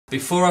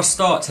Before I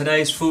start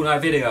today's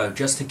Fortnite video,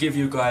 just to give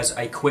you guys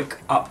a quick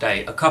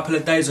update. A couple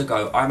of days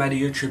ago I made a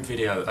YouTube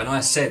video and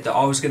I said that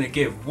I was going to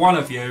give one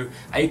of you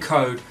a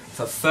code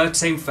for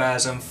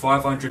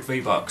 13,500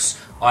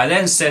 V-Bucks. I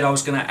then said I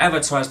was going to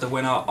advertise the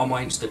winner on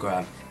my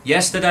Instagram.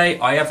 Yesterday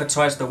I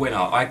advertised the winner.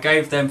 I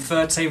gave them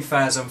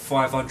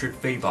 13,500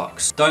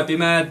 V-Bucks. Don't be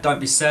mad,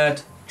 don't be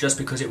sad. Just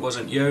because it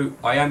wasn't you,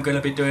 I am going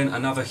to be doing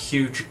another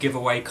huge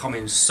giveaway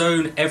coming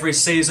soon. Every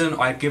season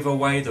I give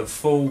away the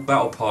full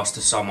battle pass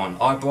to someone.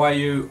 I buy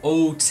you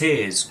all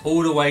tiers,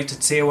 all the way to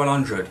tier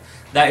 100.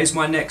 That is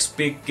my next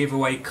big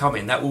giveaway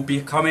coming. That will be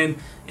coming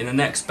in the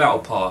next battle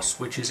pass,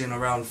 which is in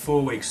around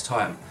 4 weeks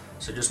time.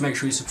 So just make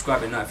sure you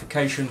subscribe and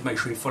notifications, make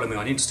sure you follow me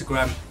on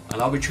Instagram,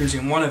 and I'll be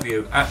choosing one of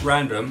you at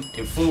random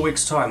in 4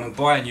 weeks time and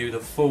buying you the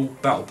full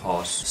battle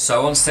pass.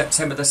 So on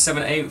September the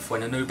 17th,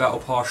 when the new battle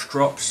pass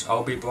drops,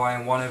 I'll be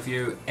buying one of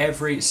you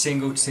every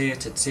single tier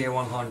to tier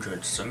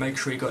 100. So make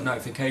sure you got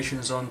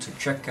notifications on to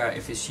check out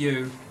if it's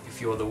you, if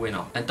you're the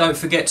winner. And don't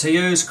forget to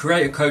use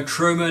creator code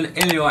TRUMAnn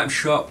in the item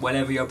shop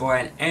whenever you're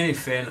buying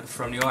anything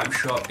from the item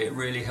shop. It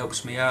really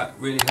helps me out,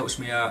 really helps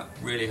me out,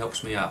 really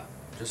helps me out.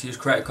 Just use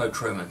creator code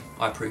TRUMAnn.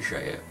 I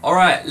appreciate it.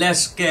 Alright,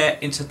 let's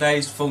get into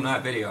today's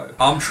Fortnite video.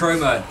 I'm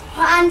TRUMAnn.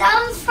 And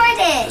I'm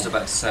Freddie. I was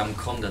about to say I'm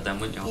Conda then,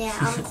 weren't you? Yeah,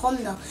 I'm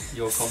Conda.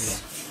 You're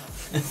Conda.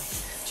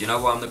 Do you know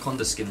why I'm the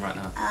Conda skin right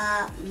now?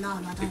 No,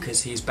 I don't.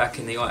 Because he's back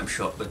in the item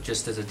shop, but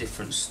just as a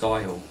different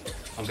style.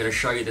 I'm going to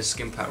show you the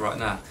skin pack right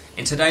now.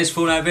 In today's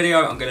Fortnite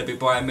video, I'm going to be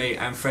buying me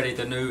and Freddie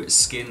the new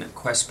skin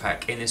quest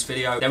pack in this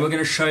video. Then we're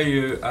going to show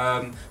you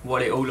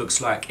what it all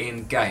looks like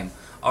in game.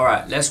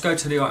 Alright, let's go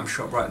to the item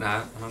shop right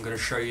now and I'm going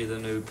to show you the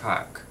new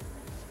pack.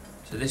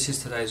 So this is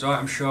today's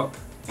item shop.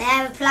 The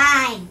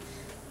aeroplane.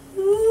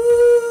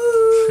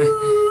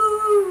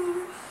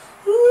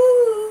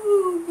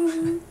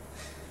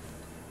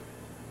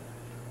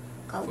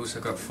 I've also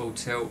got full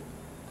tilt.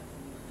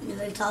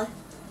 Naruto.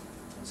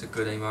 It's a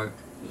good emote.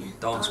 Yeah,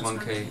 Dance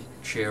monkey,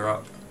 cheer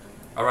up.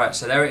 Alright,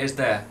 so there it is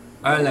there.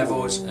 Earn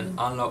levels and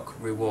unlock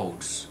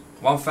rewards.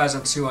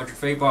 1,200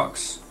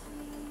 V-Bucks.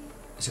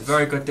 It's a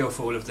very good deal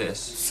for all of this.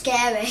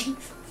 Scary.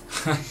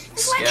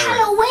 It's Scary. like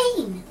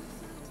Halloween.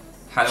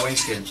 Halloween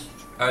skin.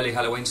 Early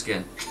Halloween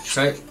skin.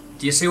 So,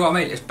 do you see what I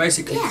mean? It's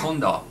basically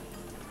Conda.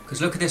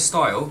 Because look at this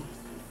style.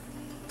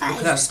 Look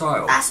at that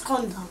style. That's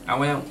Conda.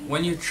 And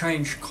when you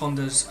change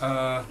Conda's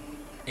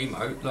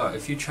emote, look,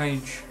 if you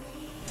change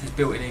his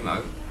built-in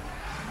emote,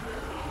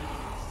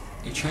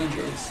 he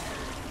changes.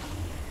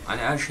 And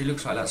it actually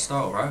looks like that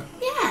style, right?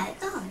 Yeah, it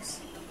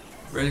does.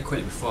 Really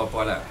quickly before I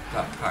buy that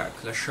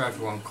pack, let's show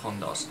everyone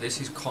Conda. So this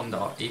is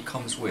Conda. He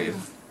comes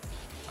with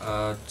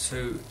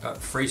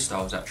three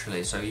styles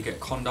actually. So you get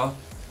Conda,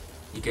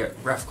 you get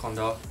Ref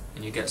Conda,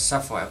 and you get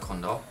Sapphire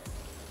Conda.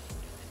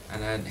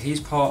 And then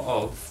he's part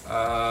of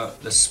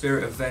the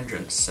Spirit of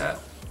Vengeance set.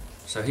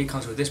 So he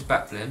comes with this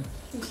back bling.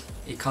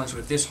 He comes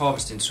with this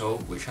harvesting tool,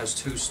 which has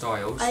two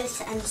styles.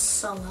 Oath and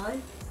Sorrow.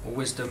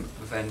 Wisdom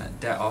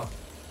Vendetta,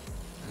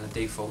 and the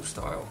default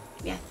style.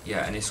 Yeah.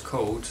 Yeah, and it's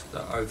called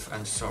the Oath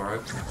and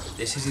Sorrow.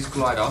 This is his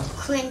glider.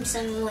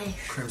 Crimson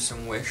Wish.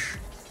 Crimson Wish.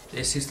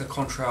 This is the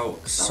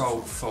Contrail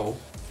Soulful.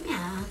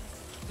 Yeah.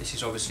 This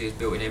is obviously his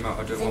built-in emote.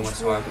 I'll do it one more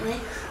time. Wish.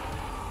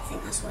 I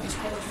think that's what it's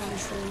called,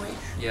 Vengeful Wish.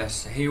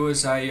 Yes, he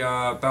was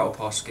a Battle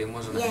Pass skin,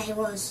 wasn't he? Yeah, he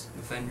was.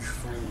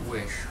 Vengeful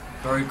Wish.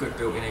 Very good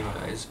built-in emote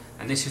that is.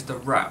 And this is the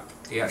wrap.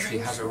 He actually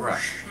has a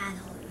wrap.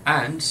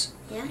 And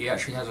he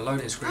actually has a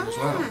loading screen as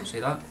well. See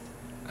that?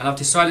 And I've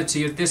decided to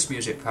use this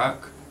music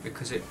pack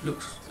because it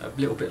looks a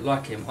little bit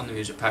like him on the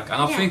music pack,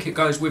 and I think it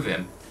goes with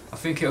him. I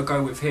think it'll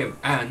go with him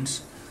and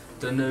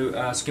the new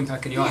skin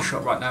pack in the item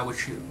shop right now,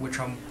 which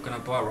I'm gonna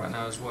buy right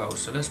now as well.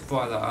 So let's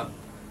buy that.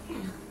 Yeah.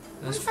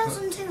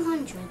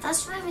 1,200.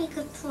 That's a very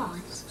good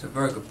price. It's a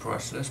very good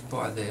price. Let's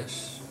buy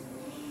this.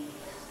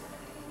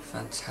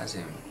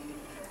 Phantasm.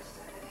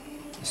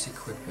 Let's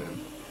equip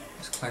him.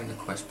 Let's claim the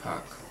quest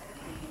pack.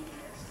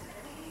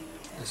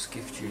 Let's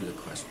gift you the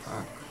quest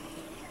pack.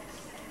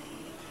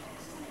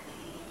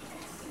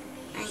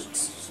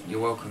 Thanks. You're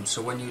welcome.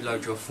 So when you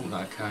load your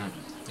Fortnite account,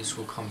 this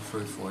will come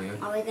through for you.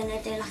 Are we going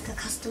to do like a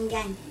custom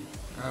game?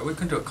 We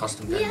can do a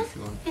custom game if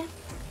you want. Yeah.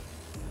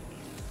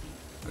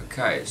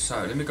 Okay, so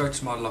let me go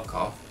to my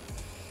locker.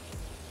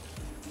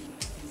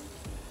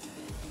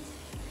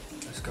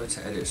 Let's go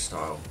to edit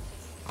style.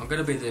 I'm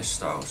going to be this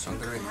style, so I'm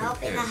going to equip I'll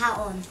put him. the hat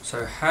on.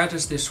 So how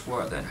does this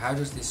work then? How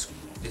does this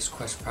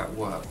quest pack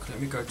work? Let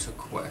me go to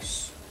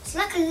quests. It's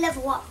like a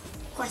level up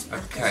quest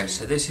pack. Okay,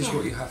 so this is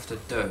what you have to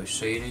do.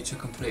 So you need to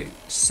complete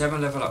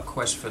 7 level up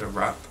quests for the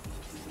wrap,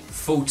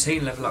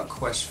 14 level up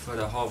quests for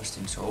the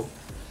harvesting tool,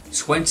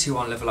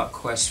 21 level up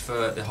quests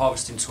for the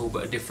harvesting tool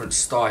but a different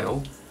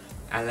style,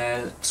 and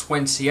then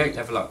 28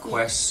 level up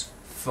quests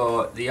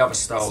for the other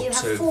style to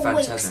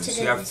Phantasm.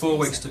 So you have 4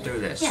 weeks to do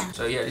this. Yeah.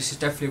 So yeah, this is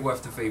definitely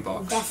worth the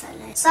V-Bucks.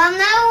 Definitely. So I'm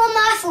now on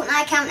my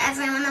Fortnite account,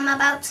 everyone. I'm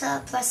about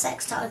to press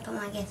X to open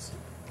my gifts.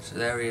 So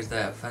there he is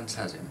there,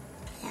 Phantasm.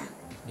 Yeah.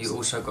 You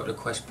also got the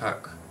quest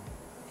pack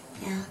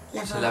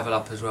Yeah. to level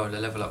up as well, the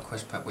level up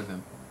quest pack with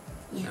him.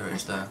 Yeah, there it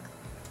is there.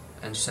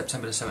 and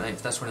September the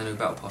 17th, that's when a new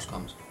battle pass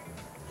comes.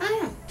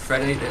 Oh.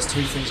 Freddie, there's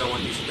 2 things I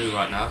want you to do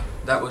right now.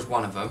 That was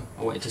one of them.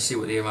 I wanted to see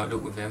what the emote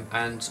looked with him,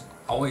 and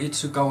I want you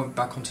to go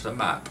back onto the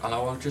map, and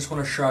I just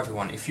want to show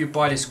everyone, if you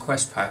buy this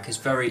quest pack, it's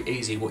very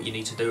easy what you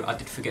need to do. I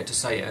did forget to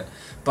say it,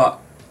 but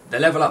the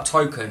level up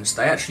tokens,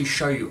 they actually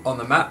show you on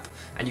the map,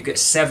 and you get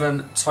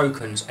 7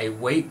 tokens a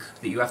week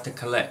that you have to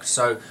collect.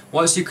 So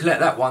once you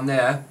collect that one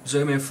there,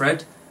 zoom in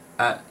Fred,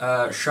 at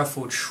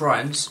Shuffled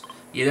Shrines,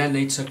 you then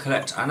need to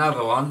collect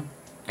another one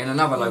in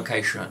another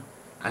location,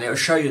 and it will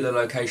show you the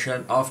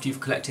location after you've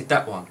collected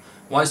that one.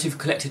 Once you've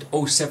collected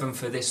all 7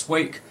 for this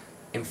week,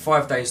 in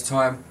 5 days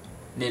time,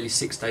 nearly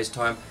 6 days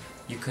time,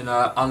 you can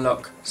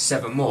unlock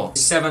 7 more.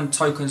 7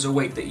 tokens a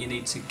week that you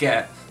need to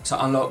get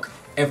to unlock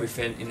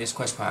everything in this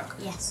quest pack.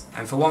 Yes.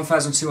 And for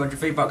 1,200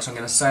 V-Bucks, I'm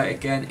going to say it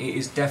again, it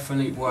is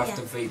definitely worth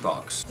the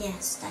V-Bucks.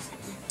 Yes,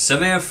 definitely. So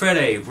me and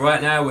Freddie,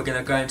 right now we're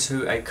going to go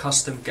into a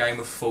custom game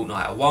of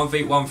Fortnite. A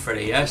 1v1,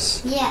 Freddie,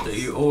 yes? Yes. That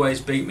you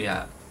always beat me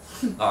at.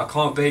 I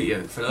can't beat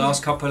you. For the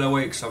last couple of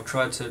weeks I've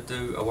tried to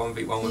do a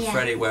 1v1 with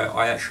Freddie where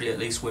I actually at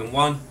least win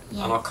one,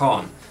 and I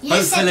can't.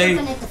 You said you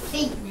were going to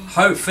defeat me.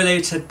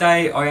 Hopefully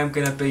today I am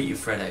going to beat you,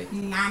 Freddie.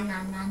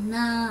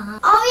 Nah.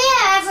 Oh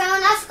yeah,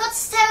 everyone, I forgot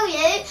to tell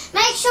you,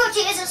 make sure to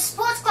use a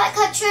sports credit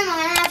code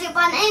TRUMAnn and if you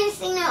buy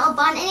anything new or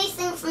buy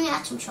anything from the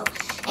item shop.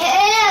 It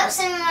really helps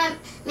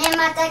me and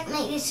my dad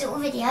make these little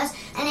videos,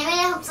 and it really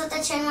helps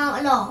the channel out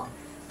a lot.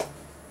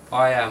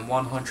 I am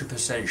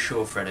 100%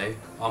 sure, Freddie,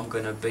 I'm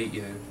going to beat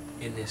you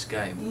in this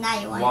game. No,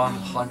 you won't.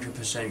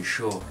 100%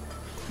 sure.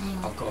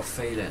 No. I've got a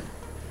feeling.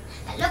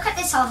 Look at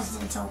this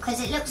harvesting tool, because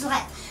it looks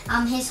like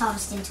his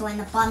harvesting tool in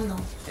the bundle.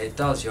 It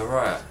does, you're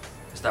right.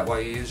 Is that why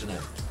you're using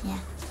it? Yeah.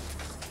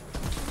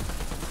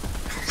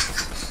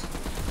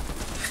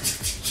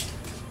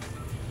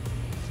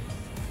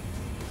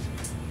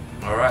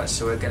 Alright,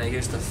 so we're going to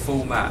use the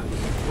full map.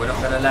 We're not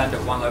going to land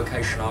at one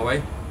location, are we?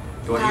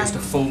 You want to use the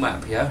full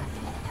map, yeah?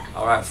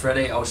 Alright,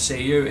 Freddie, I'll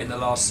see you in the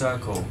last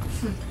circle.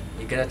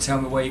 You going to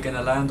tell me where you're going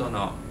to land or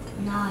not?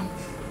 No.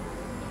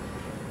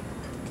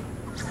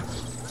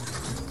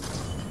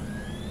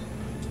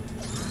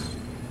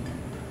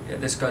 Yeah,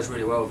 this goes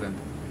really well with him.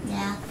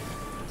 Yeah.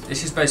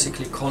 This is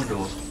basically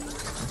Condor.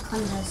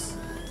 Condors.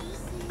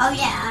 Oh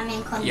yeah, I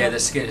mean Condor. Yeah, the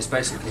skin is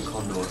basically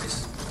Condor.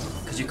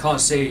 Because you can't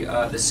see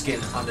the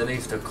skin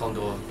underneath the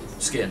Condor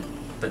skin.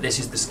 But this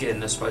is the skin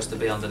that's supposed to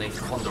be underneath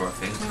Condor, I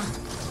think.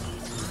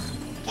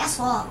 Yeah. Guess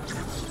what?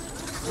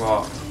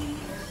 What?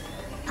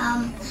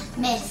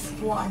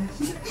 Myth 1.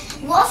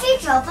 What if you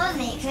drop a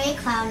victory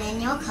crown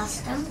in your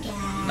custom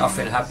game?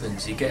 Nothing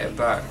happens, you get it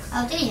back.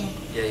 Oh, do you?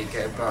 Yeah, you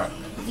get it back.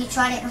 Have you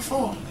tried it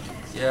before?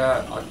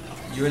 Yeah,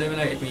 you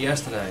eliminated me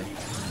yesterday.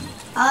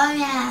 Oh,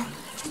 yeah.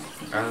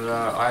 And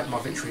I had my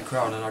victory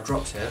crown and I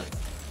dropped it.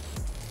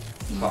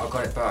 But I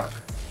got it back.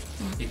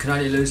 You can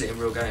only lose it in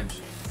real games.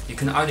 You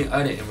can only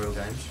earn it in real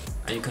games.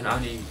 And you can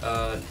only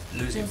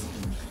lose it.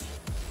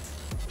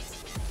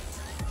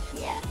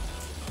 Yeah.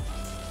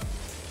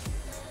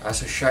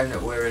 That's a shame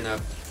that we're in a...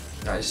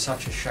 That is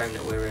such a shame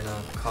that we're in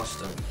a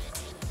custom.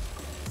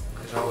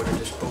 Because I would have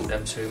just bought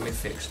them 2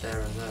 mythics there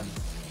and then.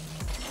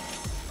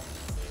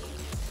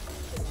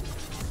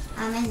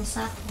 I'm in the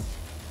circle.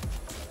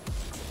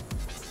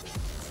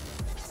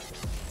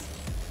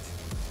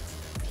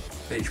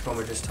 Beach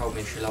Bomber just told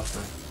me she loves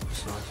me.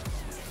 That's nice.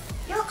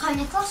 You're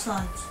kind of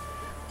crossroads.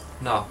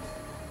 No.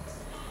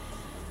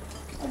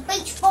 The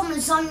Beach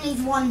Bomber's only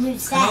the one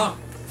who's there.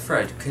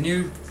 Fred, can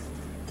you...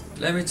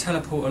 Let me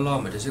teleport a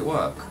llama, does it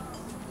work?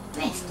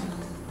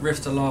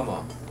 Rift a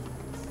llama.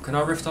 Can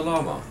I rift a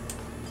llama?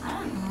 I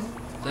don't know.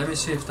 Let me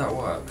see if that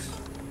works.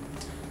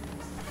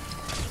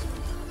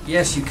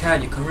 Yes, you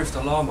can rift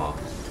a llama.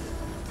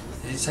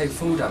 Did he take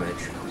full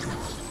damage?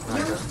 No,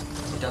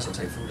 he doesn't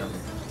take full damage.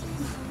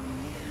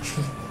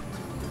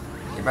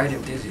 You made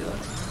him dizzy though.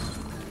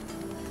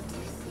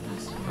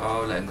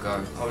 Oh, let him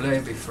go. I'll let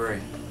him be free.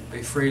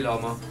 Be free,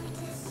 llama.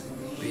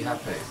 Be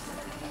happy.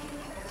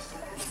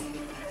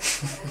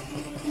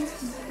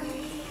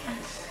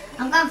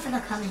 I'm going for the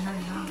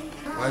Kamehameha.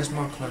 Where's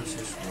my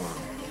closest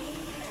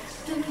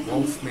one?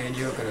 Wolf, me and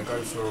you are going to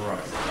go for a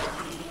ride.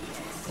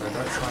 No,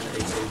 don't try and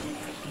eat me.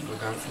 We're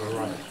going for a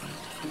ride.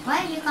 Where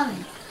are you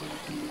going?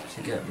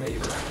 To get me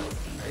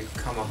a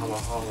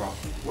Kamehameha,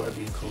 whatever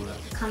you call it.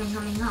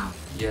 Kamehameha?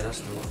 Yeah,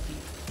 that's the one.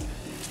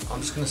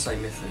 I'm just going to say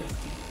mythic.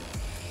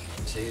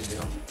 It's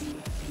easier.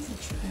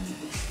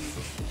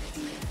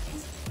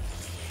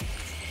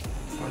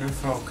 I wonder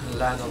if I can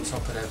land on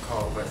top of their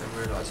car without them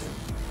realising.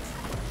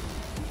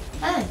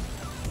 Oh.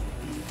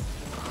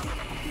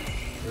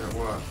 Did it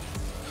work?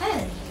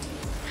 Oh.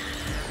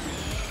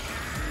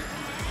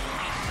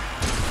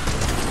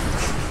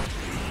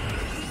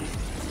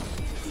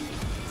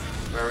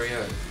 Where are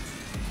you?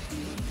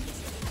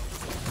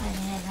 Oh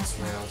yeah, that's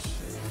right. Yeah, I'll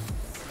see you.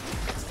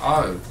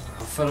 Oh,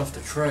 I fell off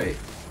the tree.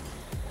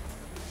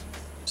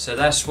 So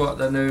that's what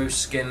the new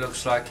skin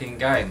looks like in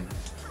game.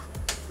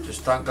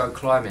 Just don't go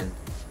climbing,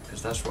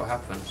 because that's what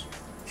happens.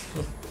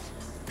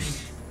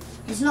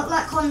 It's not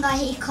like Honda,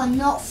 he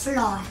cannot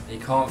fly. He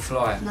can't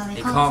fly. No, he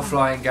can't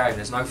fly in game.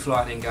 There's no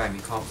flying in game.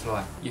 You can't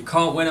fly. You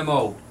can't win them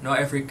all. Not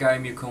every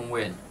game you can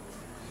win.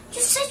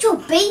 You said you'll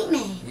beat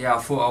me. Yeah, I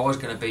thought I was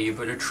going to beat you,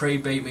 but the tree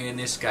beat me in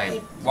this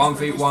game.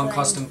 1v1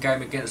 custom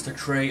game against the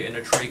tree, and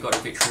the tree got the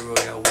victory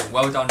royale win.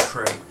 Well done,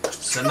 tree.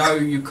 So no,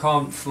 you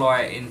can't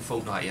fly in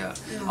Fortnite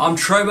yet. No. I'm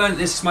TRUMAnn,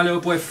 this is my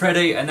little boy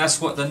Freddie, and that's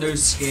what the new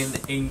skin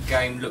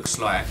in-game looks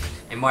like.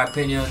 In my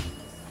opinion,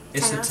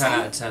 it's a 10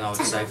 out of 10, I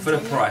would say. For the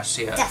price,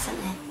 yeah.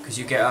 Definitely. Because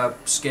you get a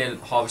skin,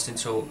 harvesting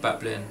tool,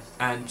 Bling,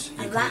 and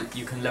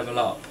you can level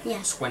up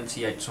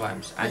 28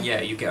 times. And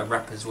yeah, you get a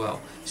wrap as well.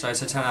 So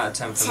it's a 10 out of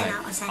 10 for me.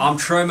 I'm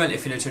TRUMAnn.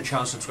 If you're new to the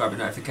channel, subscribe with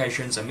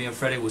notifications. And me and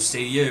Freddie will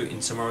see you in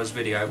tomorrow's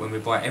video when we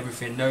buy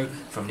everything new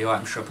from the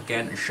item shop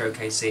again and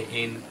showcase it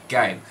in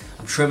game.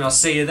 I'm TRUMAnn. I'll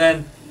see you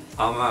then.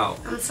 I'm out.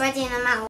 I'm Freddie and I'm out.